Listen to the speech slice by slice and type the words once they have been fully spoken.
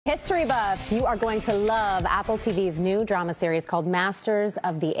History buffs, you are going to love Apple TV's new drama series called Masters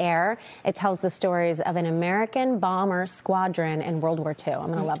of the Air. It tells the stories of an American bomber squadron in World War II. I'm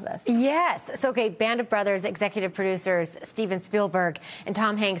going to love this. Yes. So, okay, Band of Brothers executive producers Steven Spielberg and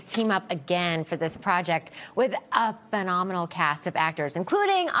Tom Hanks team up again for this project with a phenomenal cast of actors,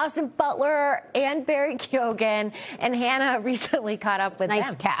 including Austin Butler and Barry Keoghan. And Hannah recently caught up with them.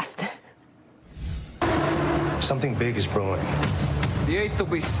 Nice cast. Something big is brewing. The 8th will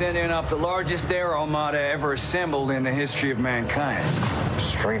be sending up the largest air armada ever assembled in the history of mankind.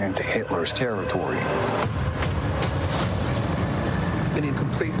 Straight into Hitler's territory. We need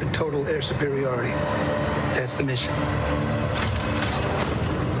complete and total air superiority. That's the mission.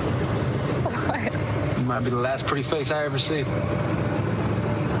 You might be the last pretty face I ever see.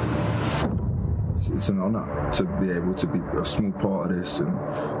 It's an honor to be able to be a small part of this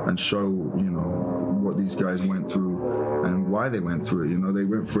and show, you know, what these guys went through and why they went through it. You know, they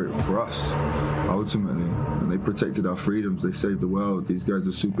went through it for us, ultimately. And they protected our freedoms. They saved the world. These guys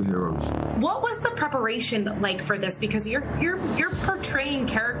are superheroes. What was the preparation like for this? Because you're portraying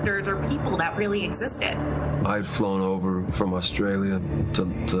characters or people that really existed. I'd flown over from Australia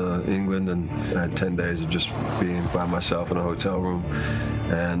to England and had 10 days of just being by myself in a hotel room.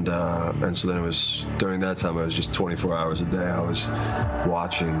 And so then it was, during that time, it was just 24 hours a day. I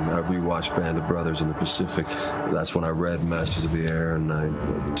rewatched Band of Brothers in the Pacific. That's when I read Masters of the Air, and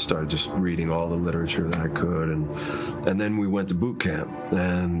I started just reading all the literature that I could. And then we went to boot camp,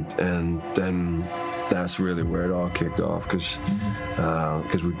 and then that's really where it all kicked off, because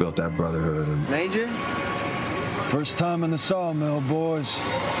we built that brotherhood. Major? First time in the sawmill, boys.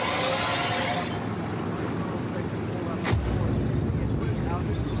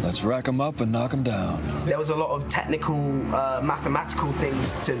 Let's rack them up and knock them down. There was a lot of technical, mathematical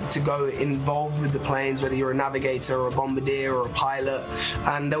things to go involved with the planes, whether you're a navigator or a bombardier or a pilot,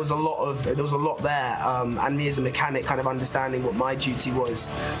 and there was a lot there. And me as a mechanic, kind of understanding what my duty was.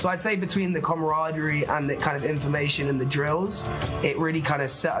 So I'd say between the camaraderie and the kind of information and the drills, it really kind of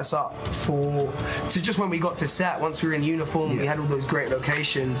set us up to just when we got to set. Once we were in uniform, we had all those great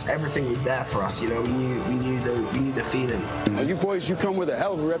locations. Everything was there for us. You know, we knew the feeling. You boys, you come with a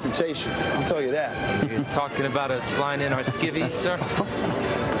hell of a reputation, I'll tell you that. You're talking about us flying in our skivvies, sir?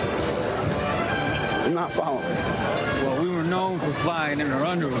 I'm not following. Well, we were known for flying in our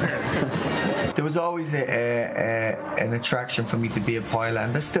underwear. There was always an attraction for me to be a pilot,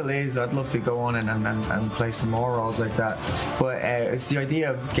 and there still is. I'd love to go on and play some more roles like that. But it's the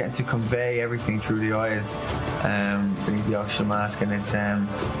idea of getting to convey everything through the eyes, beneath the oxygen mask, and it's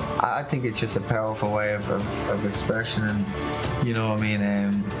I think it's just a powerful way of expression, and you know what I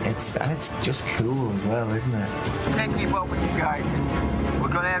mean. It's just cool as well, isn't it? Can't keep up with you guys. We're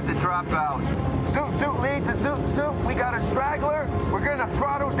gonna have to drop out. Suit lead to suit. We got a straggler. We're gonna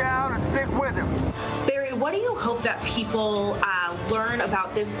throttle down and stick with him. Barry, what do you hope that people learn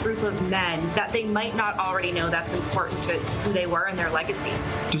about this group of men that they might not already know that's important to who they were and their legacy?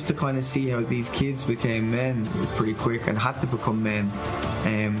 Just to kind of see how these kids became men pretty quick and had to become men,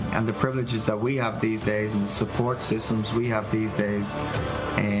 and the privileges that we have these days and the support systems we have these days,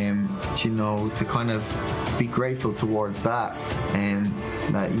 you know, to kind of be grateful towards that, and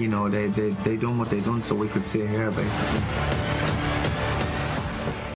that, you know, they done what they done so we could sit here, basically.